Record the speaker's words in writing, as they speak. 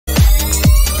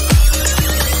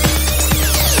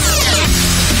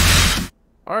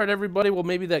All right, everybody. Well,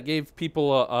 maybe that gave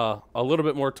people a little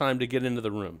bit more time to get into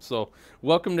the room. So,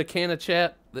 welcome to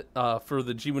CannaChat for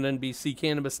the G1NBC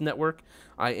Cannabis Network.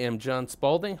 I am John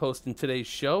Spalding, hosting today's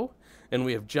show, and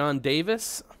we have John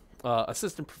Davis,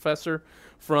 assistant professor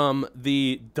from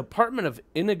the Department of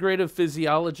Integrative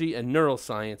Physiology and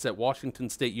Neuroscience at Washington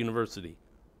State University.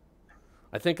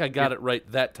 I think I got it right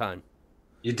that time.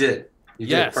 You did. You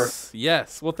did. Perfect.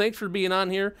 Yes. Well, thanks for being on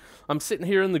here. I'm sitting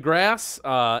here in the grass,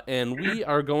 and we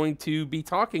are going to be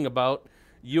talking about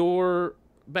your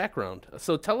background.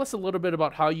 So tell us a little bit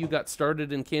about how you got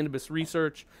started in cannabis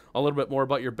research, a little bit more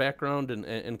about your background,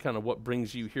 and kind of what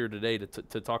brings you here today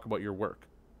to talk about your work.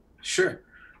 Sure.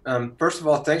 First of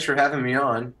all, thanks for having me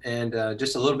on, and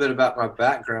just a little bit about my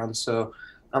background. So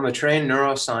I'm a trained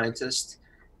neuroscientist,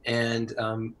 and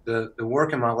the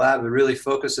work in my lab really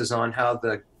focuses on how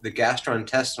the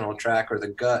gastrointestinal tract, or the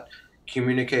gut,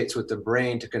 communicates with the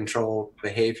brain to control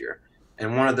behavior.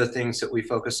 And one of the things that we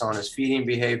focus on is feeding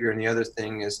behavior, and the other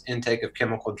thing is intake of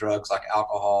chemical drugs like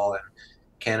alcohol and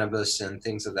cannabis and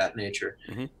things of that nature.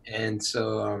 Mm-hmm. And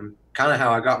so kind of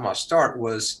how I got my start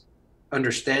was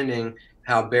understanding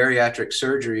how bariatric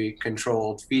surgery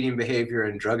controlled feeding behavior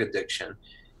and drug addiction.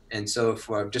 And so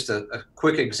for just a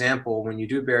quick example, when you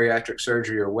do bariatric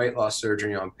surgery or weight loss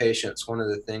surgery on patients, one of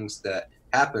the things that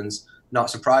happens, not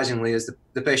surprisingly, is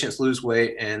the patients lose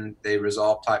weight and they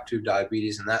resolve type 2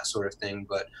 diabetes and that sort of thing.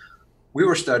 But we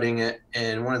were studying it,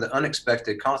 and one of the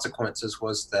unexpected consequences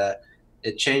was that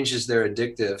it changes their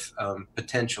addictive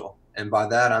potential. And by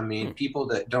that, I mean people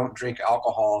that don't drink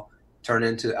alcohol turn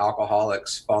into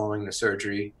alcoholics following the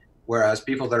surgery, whereas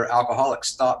people that are alcoholics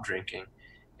stop drinking.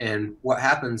 And what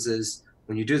happens is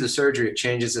when you do the surgery, it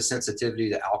changes the sensitivity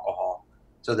to alcohol,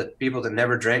 so that people that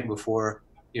never drank before,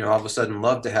 all of a sudden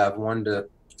love to have 1 to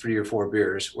 3 or 4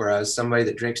 beers, whereas somebody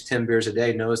that drinks 10 beers a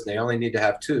day knows they only need to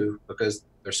have 2 because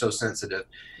they're so sensitive.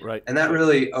 Right. And that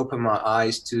really opened my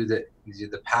eyes to the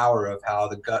power of how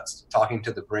the gut's talking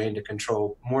to the brain to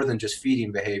control more than just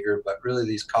feeding behavior, but really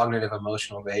these cognitive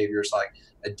emotional behaviors like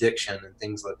addiction and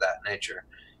things of that nature.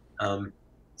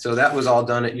 So that was all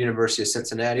done at University of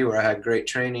Cincinnati, where I had great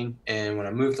training. And when I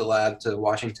moved the lab to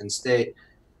Washington State,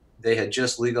 they had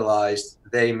just legalized,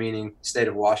 they meaning state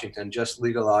of Washington, just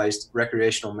legalized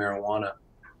recreational marijuana.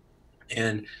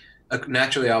 And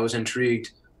naturally I was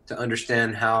intrigued to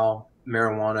understand how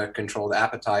marijuana controlled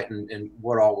appetite and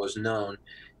what all was known.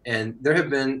 And there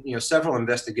have been, several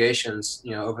investigations,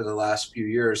 over the last few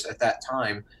years at that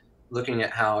time, looking at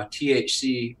how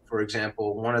THC, for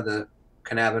example, one of the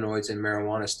cannabinoids in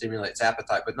marijuana, stimulates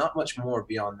appetite, but not much more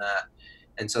beyond that.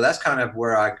 And so that's kind of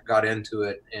where I got into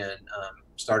it and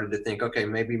started to think, okay,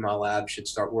 maybe my lab should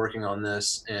start working on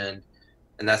this. And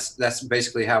that's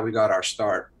basically how we got our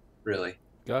start, really.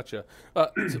 Gotcha.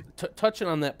 Touching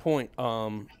on that point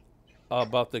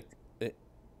about the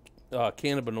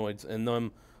cannabinoids and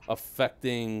them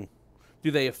affecting,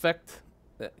 do they affect?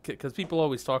 Because people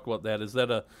always talk about that. Is that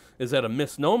a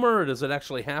misnomer, or does it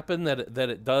actually happen that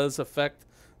it does affect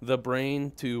the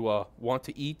brain to want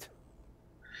to eat?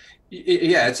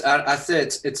 Yeah, I say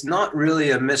it's not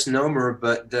really a misnomer,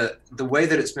 but the way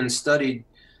that it's been studied,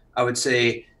 I would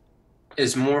say,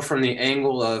 is more from the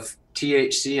angle of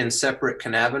THC and separate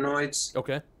cannabinoids,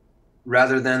 Okay.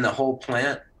 rather than the whole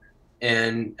plant.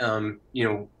 And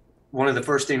one of the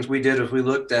first things we did was we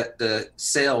looked at the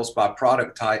sales by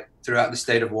product type throughout the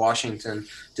state of Washington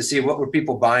to see what were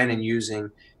people buying and using.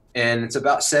 And it's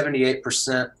about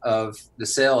 78% of the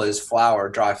sale is flower,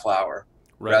 dry flower,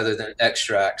 Right. rather than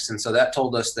extracts. And so that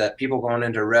told us that people going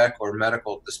into rec or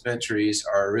medical dispensaries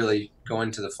are really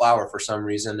going to the flower for some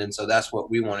reason. And so that's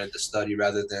what we wanted to study,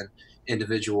 rather than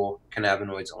individual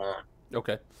cannabinoids alone.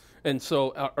 Okay. And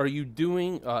so are you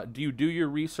doing, do you do your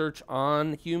research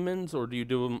on humans, or do you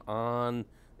do them on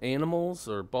animals,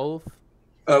 or both?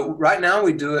 Right now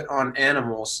we do it on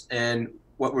animals, and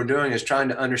what we're doing is trying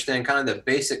to understand kind of the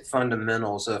basic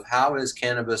fundamentals of how is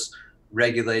cannabis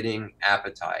regulating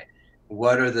appetite.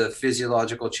 What are the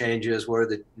physiological changes? What are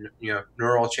the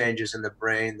neural changes in the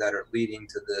brain that are leading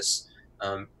to this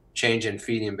change in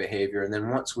feeding behavior? And then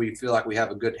once we feel like we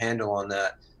have a good handle on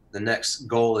that, the next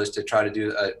goal is to try to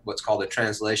do what's called a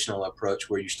translational approach,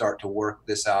 where you start to work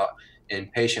this out in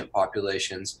patient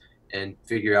populations and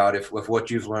figure out if what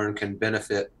you've learned can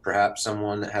benefit perhaps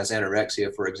someone that has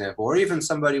anorexia, for example, or even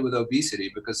somebody with obesity,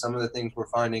 because some of the things we're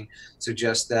finding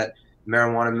suggest that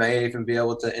marijuana may even be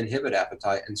able to inhibit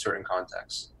appetite in certain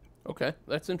contexts. Okay,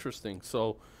 that's interesting.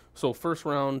 So first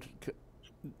round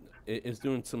is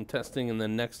doing some testing, and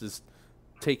then next is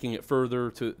taking it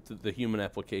further to the human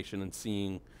application and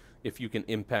seeing if you can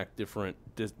impact different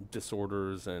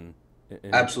disorders and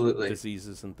in Absolutely.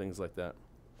 diseases and things like that.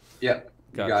 Yep,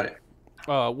 you got Gotcha.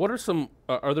 it. What are some?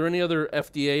 Are there any other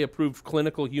FDA approved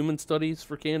clinical human studies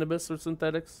for cannabis or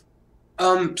synthetics?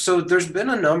 So there's been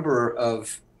a number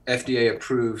of FDA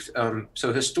approved.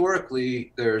 So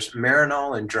historically, there's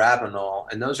Marinol and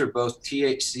Dronabinol, and those are both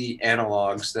THC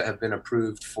analogs that have been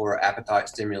approved for appetite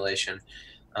stimulation.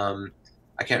 Um,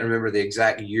 I can't remember the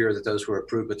exact year that those were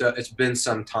approved, but it's been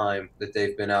some time that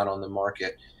they've been out on the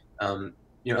market.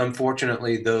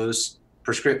 Unfortunately, those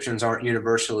prescriptions aren't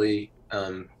universally,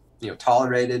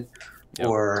 tolerated Yep.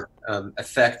 or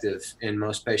effective in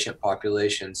most patient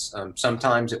populations.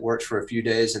 Sometimes it works for a few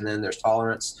days and then there's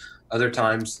tolerance. Other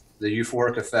times the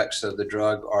euphoric effects of the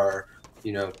drug are,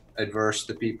 adverse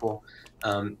to people.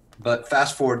 But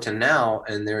fast forward to now,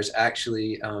 and there's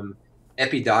actually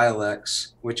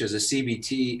Epidiolex, which is a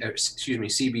CBD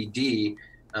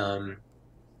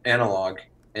analog,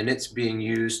 and it's being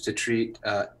used to treat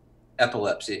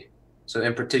epilepsy. So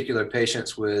in particular,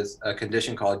 patients with a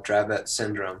condition called Dravet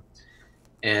syndrome.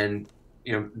 And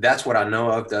that's what I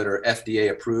know of that are FDA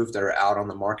approved, that are out on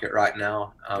the market right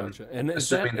now. Gotcha. And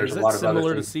Assuming there's is a that lot of other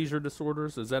similar to things. seizure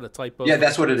disorders? Is that a type Yeah, of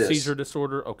that's what it seizure is.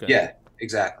 disorder? Okay. Yeah,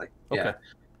 exactly. Okay. Yeah.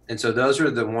 And so those are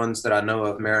the ones that I know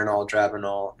of: Marinol,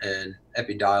 Dronabinol, and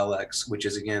Epidiolex, which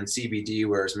is again CBD,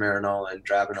 whereas Marinol and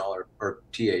Dronabinol are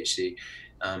THC.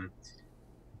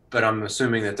 But I'm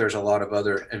assuming that there's a lot of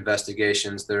other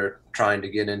investigations that are trying to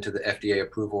get into the FDA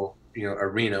approval,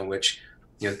 arena, which,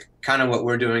 kind of what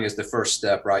we're doing is the first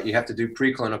step, right? You have to do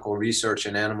preclinical research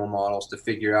in animal models to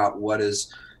figure out what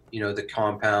is, the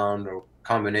compound or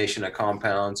combination of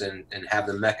compounds, and have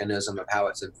the mechanism of how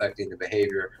it's affecting the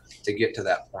behavior to get to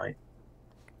that point.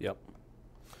 Yep.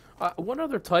 What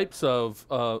other types of?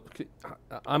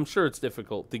 I'm sure it's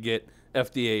difficult to get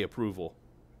FDA approval.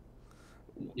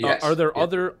 Yes. Are there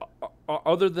Yeah.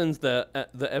 other than the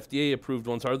FDA approved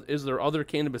ones? Is there other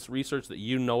cannabis research that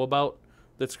you know about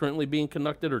that's currently being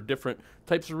conducted, or different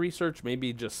types of research?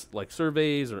 Maybe just like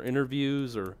surveys or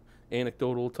interviews or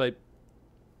anecdotal type.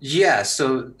 Yeah,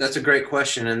 so that's a great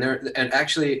question, and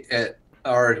actually at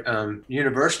our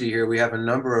university here, we have a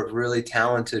number of really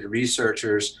talented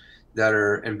researchers that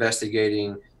are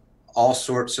investigating all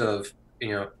sorts of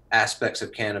aspects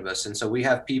of cannabis. And so we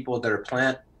have people that are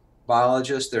plant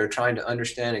biologists that are trying to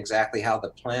understand exactly how the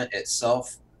plant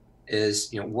itself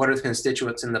is, what are the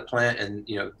constituents in the plant, and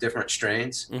different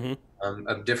strains Mm-hmm.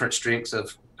 of different strengths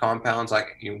of compounds,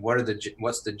 like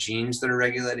what's the genes that are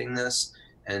regulating this,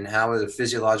 and how are the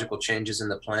physiological changes in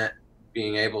the plant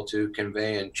being able to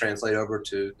convey and translate over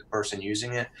to the person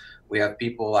using it. We have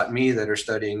people like me that are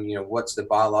studying, what's the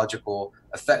biological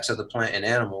effects of the plant in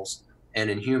animals and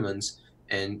in humans,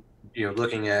 and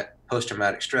looking at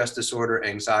post-traumatic stress disorder,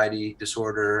 anxiety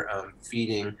disorder,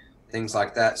 feeding, things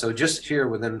like that. So just here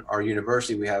within our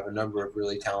university, we have a number of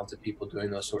really talented people doing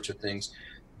those sorts of things.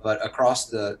 But across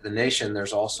the nation,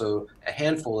 there's also a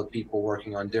handful of people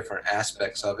working on different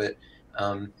aspects of it.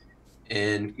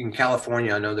 In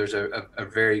California, I know there's a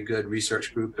very good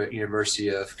research group at University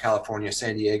of California,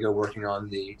 San Diego, working on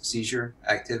the seizure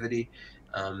activity.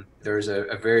 There's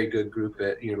a very good group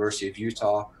at University of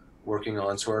Utah working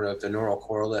on sort of the neural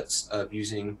correlates of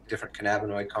using different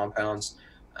cannabinoid compounds.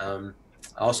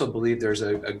 I also believe there's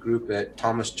a group at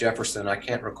Thomas Jefferson. I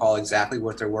can't recall exactly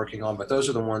what they're working on, but those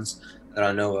are the ones that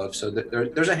I know of. So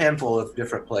there's a handful of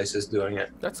different places doing it.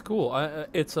 That's cool.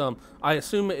 I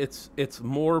assume it's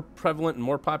more prevalent and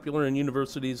more popular in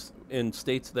universities in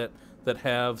states that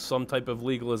have some type of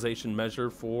legalization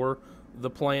measure for the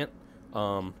plant.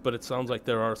 But it sounds like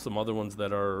there are some other ones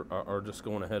that are just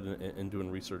going ahead and doing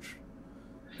research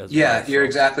as Yeah, well. you're So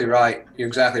exactly right. You're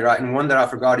exactly right. And one that I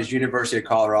forgot is University of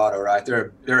Colorado, right?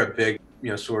 They're a big,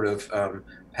 sort of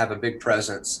have a big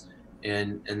presence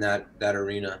in that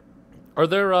arena. are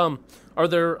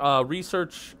there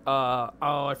research?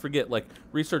 I forget, like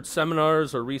research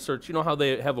seminars or research. You know how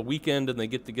they have a weekend and they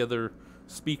get together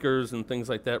speakers and things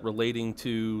like that relating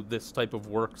to this type of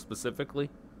work specifically.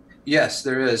 Yes,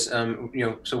 there is.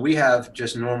 So we have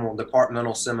just normal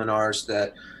departmental seminars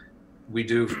that we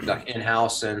do like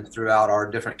in-house and throughout our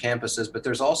different campuses, but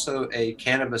there's also a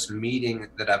cannabis meeting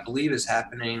that I believe is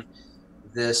happening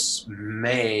this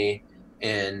May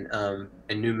in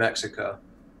New Mexico.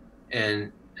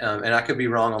 And I could be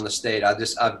wrong on the state.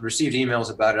 I've received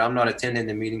emails about it. I'm not attending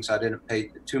the meeting, so I didn't pay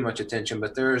too much attention.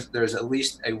 But there's at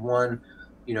least a one,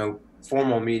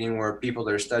 formal meeting where people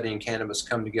that are studying cannabis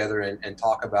come together and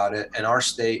talk about it. And our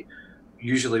state,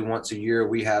 usually once a year,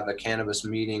 we have a cannabis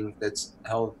meeting that's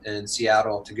held in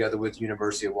Seattle together with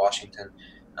University of Washington.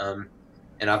 Um,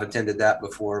 and I've attended that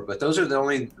before. But those are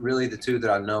really the two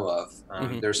that I know of.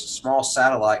 Mm-hmm. There's small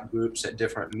satellite groups at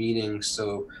different meetings.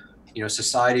 So,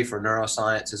 Society for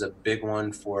Neuroscience is a big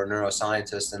one for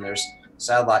neuroscientists, and there's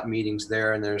satellite meetings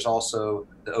there. And there's also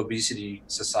the Obesity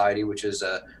Society, which is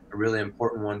a really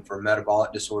important one for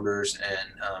metabolic disorders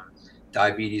and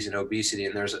diabetes and obesity.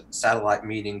 And there's satellite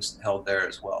meetings held there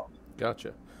as well.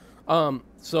 Gotcha.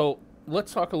 So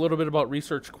let's talk a little bit about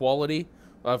research quality.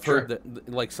 I've Sure. heard that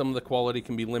like some of the quality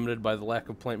can be limited by the lack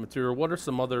of plant material. What are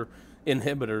some other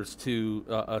inhibitors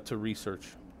to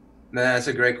research? That's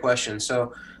a great question.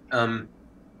 So,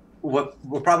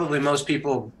 what probably most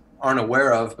people aren't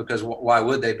aware of, because why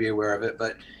would they be aware of it?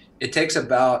 But it takes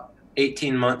about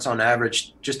 18 months on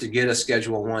average just to get a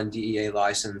Schedule 1 DEA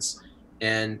license,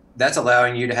 and that's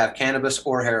allowing you to have cannabis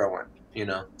or heroin.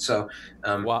 So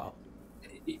Wow.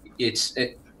 it's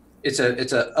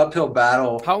a uphill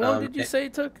battle. How long did you say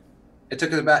it took? It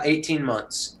took us about 18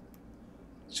 months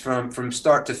from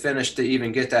start to finish to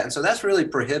even get that. And so that's really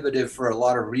prohibitive for a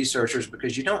lot of researchers,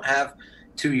 because you don't have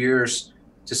 2 years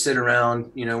to sit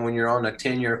around, when you're on a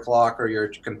 10-year clock or you're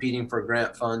competing for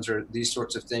grant funds or these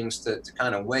sorts of things to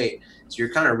kind of wait. So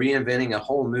you're kind of reinventing a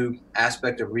whole new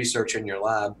aspect of research in your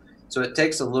lab. So it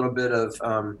takes a little bit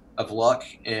of luck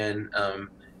and,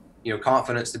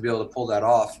 confidence to be able to pull that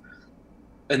off.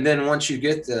 And then once you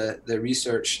get the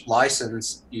research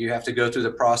license, you have to go through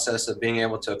the process of being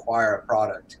able to acquire a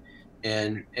product.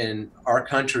 And in our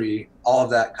country, all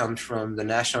of that comes from the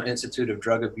National Institute of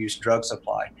Drug Abuse Drug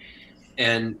Supply.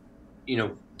 And,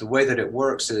 the way that it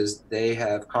works is they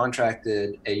have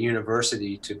contracted a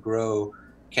university to grow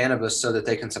cannabis so that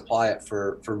they can supply it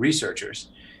for researchers.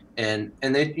 And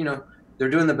they, they're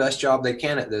doing the best job they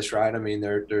can at this, right? I mean,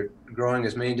 they're growing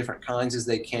as many different kinds as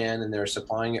they can, and they're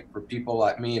supplying it for people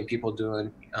like me and people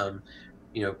doing,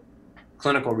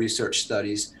 clinical research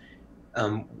studies.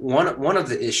 One of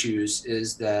the issues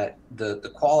is that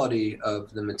the quality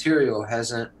of the material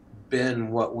hasn't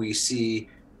been what we see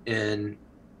in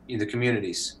the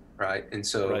communities, right? And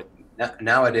so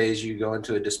nowadays you go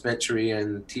into a dispensary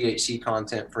and THC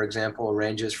content, for example,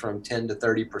 ranges from 10 to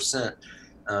 30%.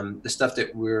 The stuff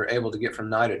that we're able to get from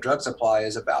NIDA Drug Supply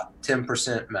is about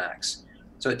 10% max.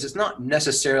 So it's not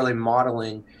necessarily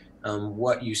modeling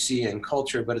what you see in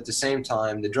culture, but at the same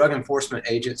time, the Drug Enforcement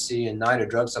Agency and NIDA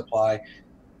Drug Supply,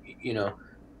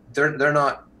 they're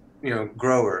not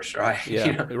growers, right?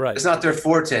 Yeah, right. It's not their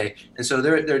forte, and so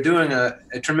they're doing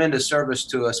a tremendous service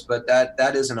to us. But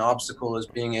that is an obstacle, is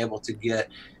being able to get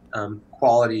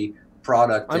quality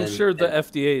product. I'm sure the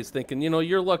FDA is thinking,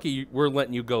 you're lucky we're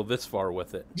letting you go this far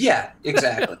with it. Yeah,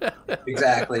 exactly,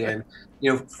 exactly. And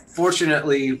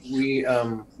fortunately,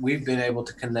 we've been able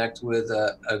to connect with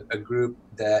a group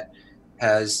that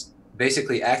has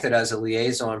basically acted as a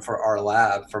liaison for our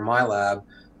lab, for my lab,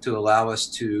 to allow us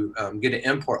to get an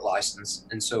import license.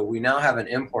 And so we now have an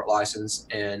import license,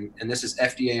 and this is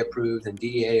FDA approved and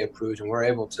DEA approved, and we're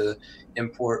able to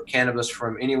import cannabis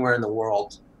from anywhere in the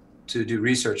world to do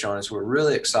research on it. So we're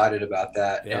really excited about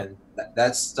that. Yeah. And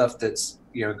that's stuff that's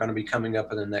going to be coming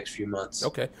up in the next few months.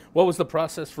 Okay. What was the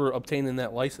process for obtaining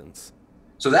that license?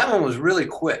 So that one was really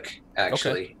quick,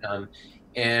 actually. Okay.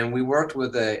 And we worked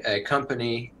with a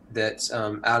company that's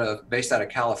based out of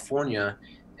California,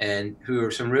 and who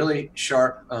are some really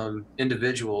sharp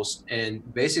individuals. And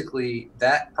basically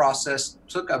that process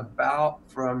took about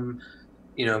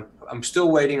I'm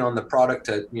still waiting on the product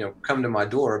to, come to my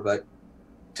door, but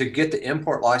to get the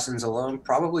import license alone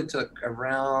probably took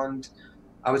around,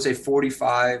 I would say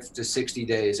 45 to 60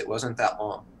 days. It wasn't that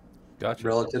long. Gotcha.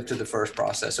 Relative to the first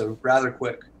process. So rather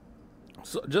quick.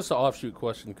 So just an offshoot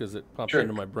question, because it popped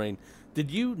into my brain. Did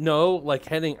you know, like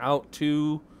heading out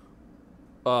to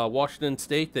Washington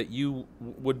State, that you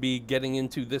would be getting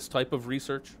into this type of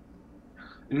research?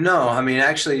 No, I mean,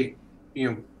 actually,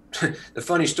 the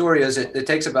funny story is it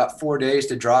takes about 4 days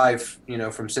to drive,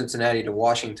 from Cincinnati to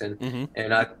Washington. Mm-hmm.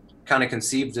 And I kind of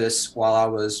conceived this while I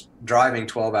was driving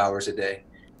 12 hours a day,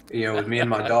 with me and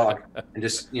my dog. And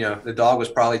just, the dog was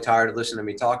probably tired of listening to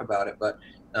me talk about it, but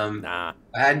I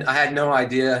had no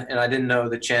idea, and I didn't know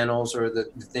the channels or the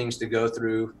things to go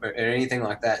through or anything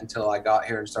like that until I got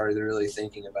here and started really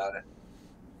thinking about it.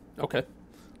 Okay.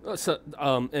 So,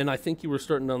 and I think you were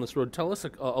starting down this road. Tell us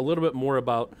a little bit more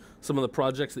about some of the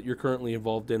projects that you're currently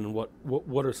involved in, and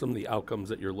what are some of the outcomes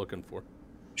that you're looking for?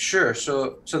 Sure.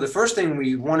 So the first thing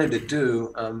we wanted to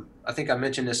do, I think I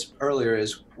mentioned this earlier,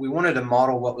 is we wanted to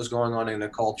model what was going on in the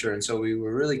culture. And so we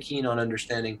were really keen on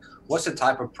understanding what's the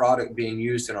type of product being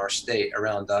used in our state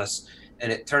around us.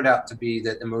 And it turned out to be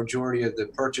that the majority of the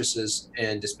purchases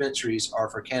and dispensaries are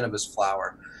for cannabis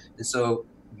flower. And so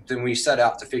then we set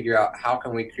out to figure out how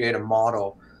can we create a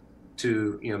model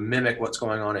to mimic what's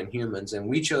going on in humans, and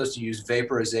we chose to use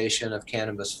vaporization of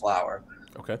cannabis flower.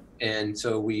 Okay. And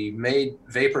so we made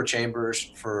vapor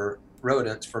chambers for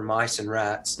rodents, for mice and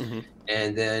rats. Mm-hmm.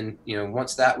 And then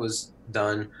once that was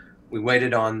done, we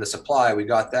waited on the supply. We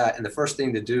got that, and the first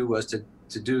thing to do was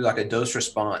to do like a dose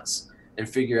response and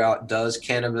figure out, does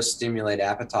cannabis stimulate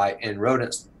appetite in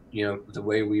rodents, the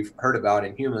way we've heard about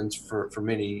in humans for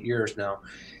many years now.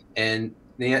 And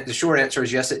the short answer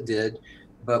is yes, it did.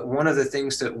 But one of the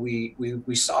things that we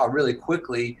saw really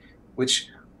quickly, which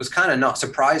was kind of not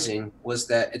surprising, was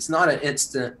that it's not an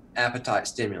instant appetite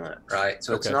stimulant, right?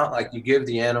 So it's not like you give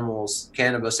the animals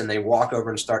cannabis and they walk over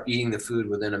and start eating the food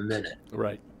within a minute.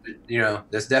 Right.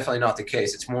 That's definitely not the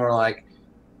case. It's more like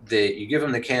you give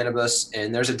them the cannabis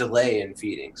and there's a delay in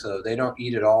feeding. So they don't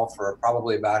eat it all for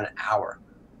probably about an hour.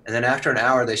 And then after an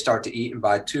hour, they start to eat. And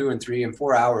by 2 and 3 and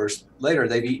 4 hours later,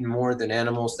 they've eaten more than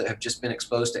animals that have just been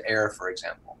exposed to air, for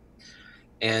example.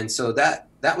 And so that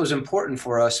was important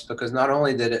for us, because not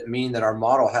only did it mean that our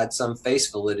model had some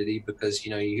face validity, because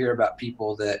you hear about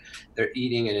people that they're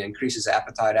eating and it increases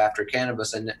appetite after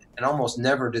cannabis, and almost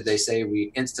never did they say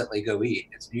we instantly go eat.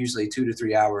 It's usually 2 to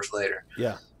 3 hours later.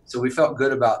 Yeah. So we felt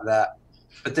good about that.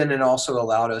 But then it also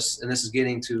allowed us, and this is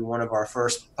getting to one of our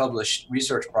first published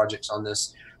research projects on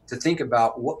this, to think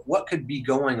about what could be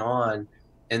going on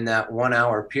in that 1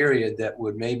 hour period that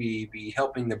would maybe be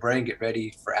helping the brain get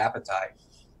ready for appetite.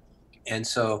 And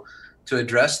so to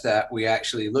address that, we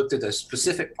actually looked at a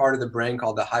specific part of the brain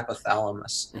called the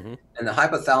hypothalamus. Mm-hmm. And the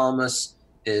hypothalamus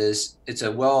it's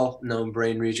a well-known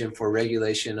brain region for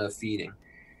regulation of feeding.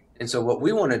 And so what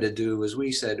we wanted to do was,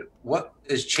 we said, what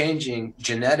is changing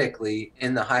genetically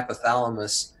in the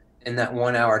hypothalamus in that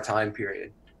 1 hour time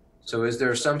period? So is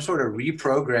there some sort of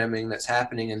reprogramming that's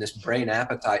happening in this brain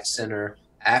appetite center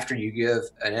after you give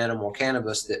an animal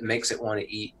cannabis that makes it want to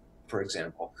eat, for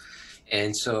example?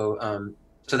 And so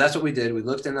that's what we did. We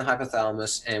looked in the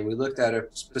hypothalamus and we looked at a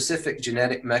specific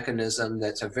genetic mechanism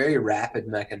that's a very rapid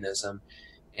mechanism,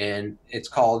 and it's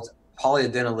called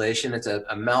polyadenylation. It's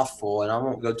a mouthful, and I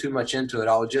won't go too much into it.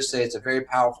 I'll just say it's a very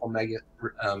powerful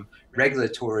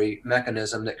regulatory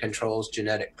mechanism that controls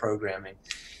genetic programming.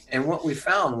 And what we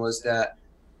found was that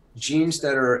genes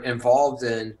that are involved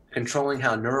in controlling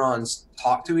how neurons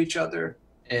talk to each other,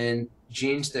 and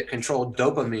genes that control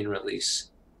dopamine release,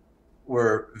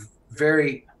 were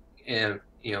very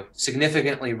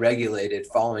significantly regulated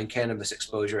following cannabis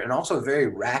exposure, and also very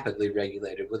rapidly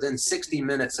regulated. Within 60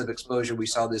 minutes of exposure, we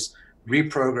saw this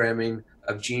reprogramming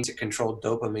of genes that control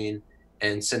dopamine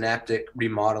and synaptic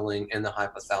remodeling in the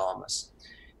hypothalamus.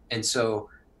 And so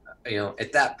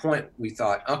at that point we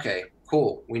thought, okay,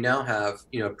 cool, we now have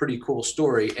a pretty cool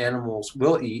story. Animals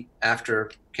will eat after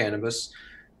cannabis.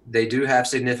 They do have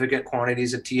significant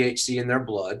quantities of THC in their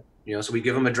blood, so we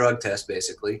give them a drug test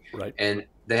basically, right, and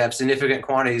they have significant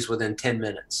quantities within 10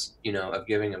 minutes of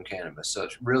giving them cannabis. So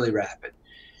it's really rapid.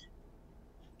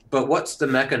 But what's the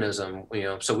mechanism?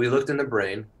 So we looked in the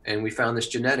brain and we found this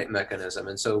genetic mechanism,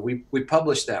 and so we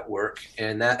published that work,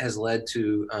 and that has led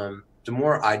to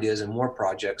more ideas and more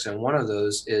projects. And one of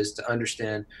those is to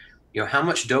understand how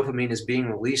much dopamine is being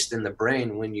released in the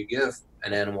brain when you give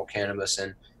an animal cannabis,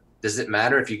 and does it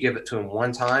matter if you give it to them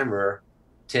one time or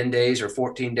 10 days or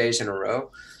 14 days in a row?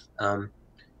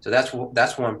 So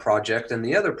that's one project. And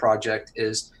the other project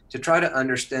is to try to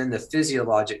understand the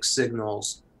physiologic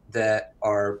signals that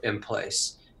are in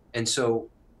place. And so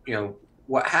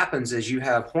what happens is you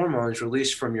have hormones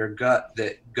released from your gut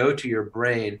that go to your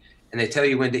brain, and they tell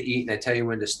you when to eat and they tell you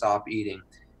when to stop eating.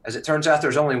 As it turns out,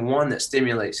 there's only one that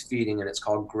stimulates feeding, and it's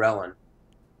called ghrelin.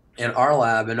 And our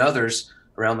lab and others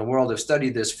around the world have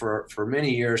studied this for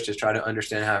many years to try to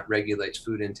understand how it regulates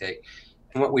food intake.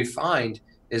 And what we find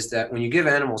is that when you give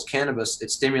animals cannabis,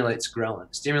 it stimulates ghrelin.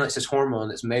 It stimulates this hormone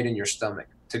that's made in your stomach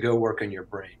to go work in your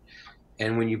brain.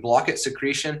 And when you block its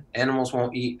secretion, animals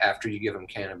won't eat after you give them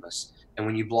cannabis. And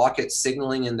when you block its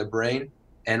signaling in the brain,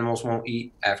 animals won't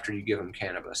eat after you give them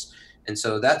cannabis. And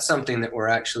so that's something that we're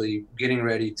actually getting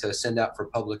ready to send out for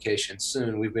publication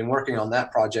soon. We've been working on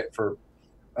that project for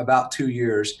about 2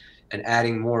 years and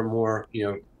adding more and more,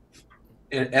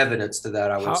 evidence to that,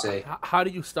 I would say. How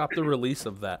do you stop the release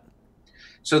of that?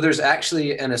 So there's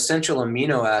actually an essential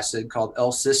amino acid called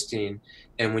L-cysteine,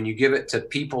 and when you give it to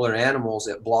people or animals,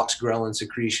 it blocks ghrelin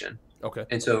secretion. Okay.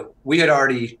 And so we had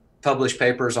already published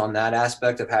papers on that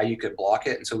aspect of how you could block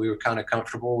it, and so we were kind of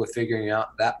comfortable with figuring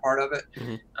out that part of it.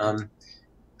 Mm-hmm.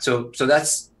 So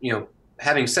that's,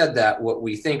 having said that, what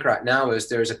we think right now is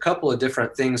there's a couple of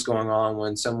different things going on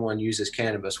when someone uses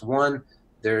cannabis. One,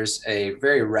 there's a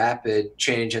very rapid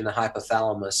change in the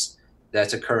hypothalamus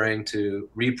that's occurring to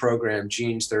reprogram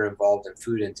genes that are involved in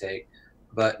food intake.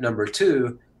 But number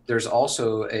two, there's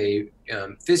also a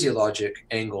physiologic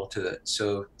angle to it.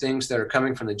 So things that are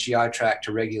coming from the GI tract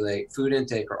to regulate food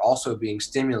intake are also being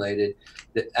stimulated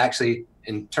that actually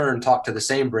in turn talk to the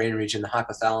same brain region, the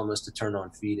hypothalamus, to turn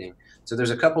on feeding. So there's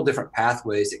a couple different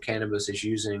pathways that cannabis is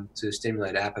using to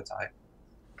stimulate appetite.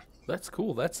 That's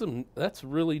cool. That's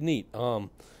really neat.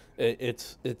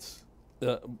 It's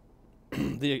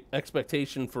the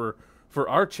expectation for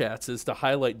our chats is to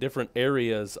highlight different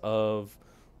areas of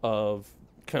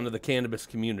kind of the cannabis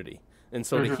community, and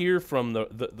so to hear from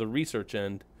the research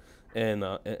end and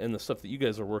the stuff that you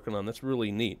guys are working on, that's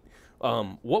really neat.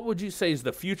 What would you say is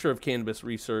the future of cannabis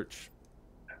research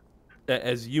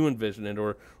as you envision it,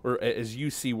 or as you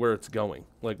see where it's going?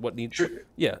 Like what needs? Sure.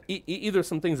 Yeah, either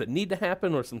some things that need to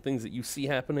happen or some things that you see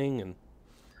happening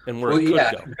and where it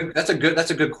could go.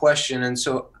 That's a good question. And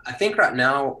so I think right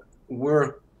now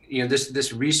we're,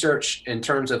 this research in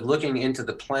terms of looking into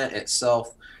the plant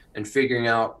itself and figuring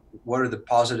out what are the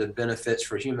positive benefits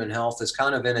for human health is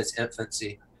kind of in its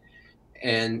infancy.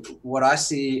 And what I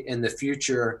see in the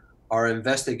future are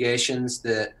investigations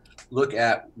that look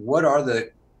at what are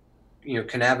the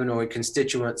cannabinoid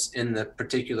constituents in the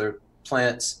particular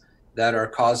plants that are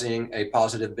causing a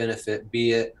positive benefit,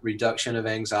 be it reduction of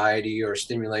anxiety or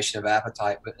stimulation of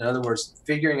appetite. But in other words,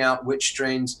 figuring out which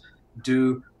strains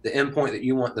do the endpoint that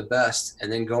you want the best,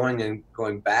 and then going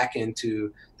back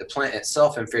into the plant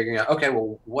itself and figuring out, okay,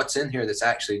 well, what's in here that's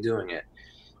actually doing it?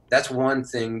 That's one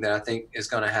thing that I think is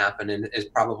going to happen and is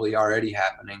probably already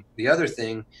happening. The other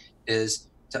thing is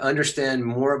to understand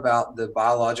more about the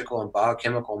biological and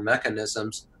biochemical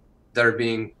mechanisms that are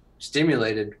being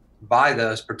stimulated by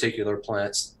those particular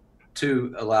plants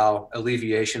to allow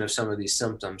alleviation of some of these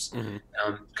symptoms.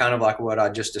 Kind of like what I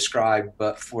just described,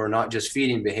 but for not just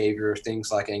feeding behavior, things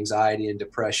like anxiety and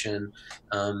depression,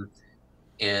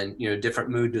 and different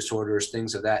mood disorders,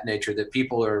 things of that nature that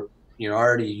people are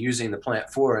already using the plant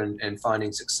for and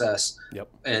finding success. Yep.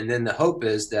 And then the hope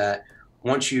is that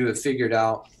once you have figured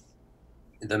out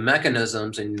the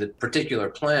mechanisms in the particular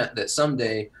plant, that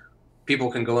someday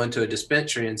people can go into a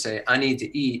dispensary and say, I need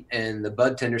to eat. And the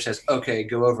bud tender says, okay,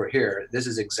 go over here. This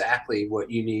is exactly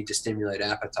what you need to stimulate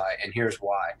appetite. And here's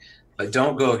why. But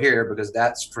don't go here because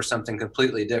that's for something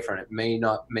completely different. It may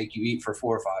not make you eat for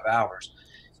 4 or 5 hours.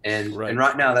 And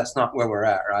right now, that's not where we're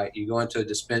at, right? You go into a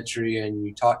dispensary and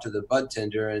you talk to the bud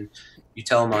tender and you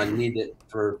tell them I need it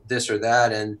for this or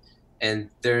that. And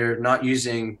they're not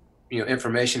using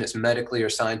information that's medically or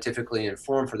scientifically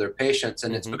informed for their patients.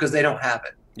 And it's because they don't have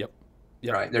it. Yep.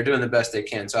 Right. They're doing the best they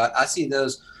can. So I see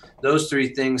those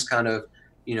three things kind of,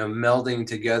 melding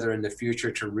together in the future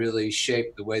to really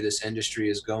shape the way this industry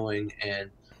is going.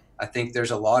 And I think there's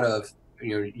a lot of,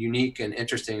 unique and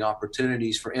interesting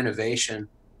opportunities for innovation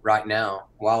right now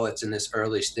while it's in this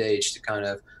early stage to kind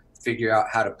of figure out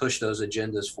how to push those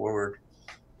agendas forward.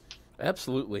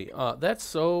 Absolutely. That's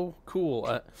so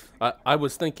cool. I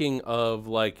was thinking of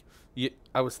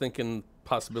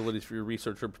possibilities for your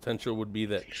research or potential would be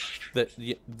that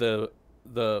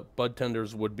the bud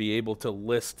tenders would be able to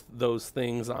list those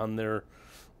things on their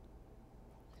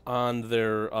I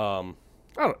don't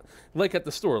know, like at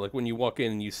the store, like when you walk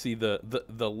in and you see the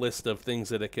list of things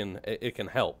that it can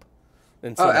help,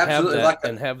 and so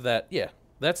have that yeah,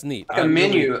 that's neat. Like a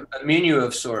menu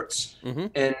of sorts.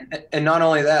 And not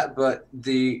only that, but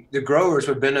the growers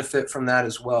would benefit from that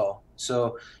as well.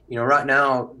 So, right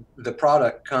now the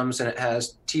product comes and it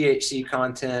has THC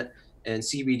content and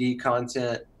CBD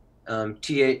content,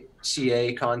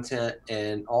 THCA content,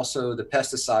 and also the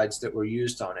pesticides that were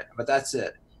used on it. But that's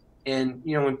it. And,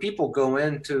 when people go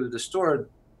into the store,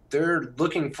 they're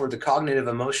looking for the cognitive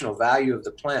emotional value of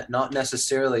the plant, not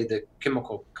necessarily the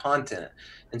chemical content.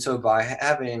 And so by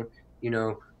having,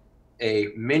 a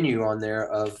menu on there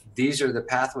of these are the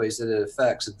pathways that it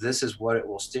affects, this is what it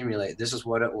will stimulate, this is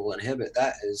what it will inhibit,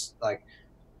 that is like,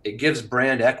 it gives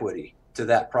brand equity to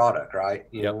that product, right?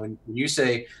 When you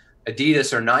say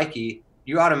Adidas or Nike,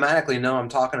 you automatically know I'm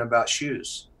talking about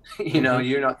shoes.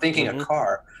 You're not thinking a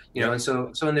car, and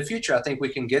so in the future, I think we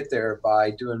can get there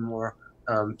by doing more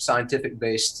scientific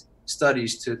based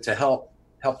studies to help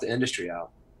the industry out.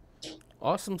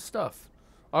 Awesome stuff.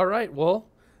 All right. Well,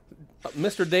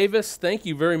 Mr. Davis, thank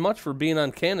you very much for being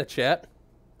on CannaChat.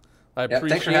 I appreciate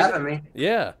thanks for having me.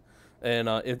 Yeah. And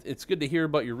it's good to hear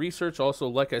about your research. Also,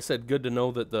 like I said, good to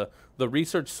know that the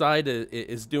research side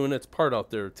is doing its part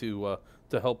out there to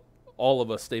help all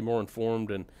of us stay more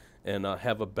informed and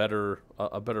have a better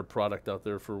product out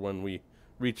there for when we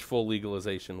reach full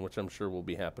legalization, which I'm sure will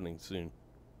be happening soon.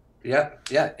 Yeah,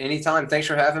 yeah, anytime. Thanks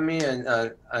for having me, and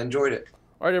I enjoyed it.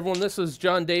 All right, everyone, this is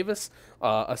Jon Davis,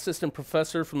 assistant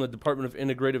professor from the Department of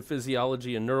Integrative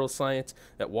Physiology and Neuroscience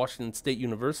at Washington State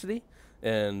University.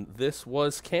 And this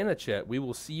was CannaChat. We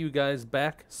will see you guys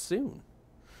back soon.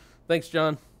 Thanks,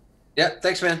 Jon. Yeah,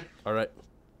 thanks, man. All right.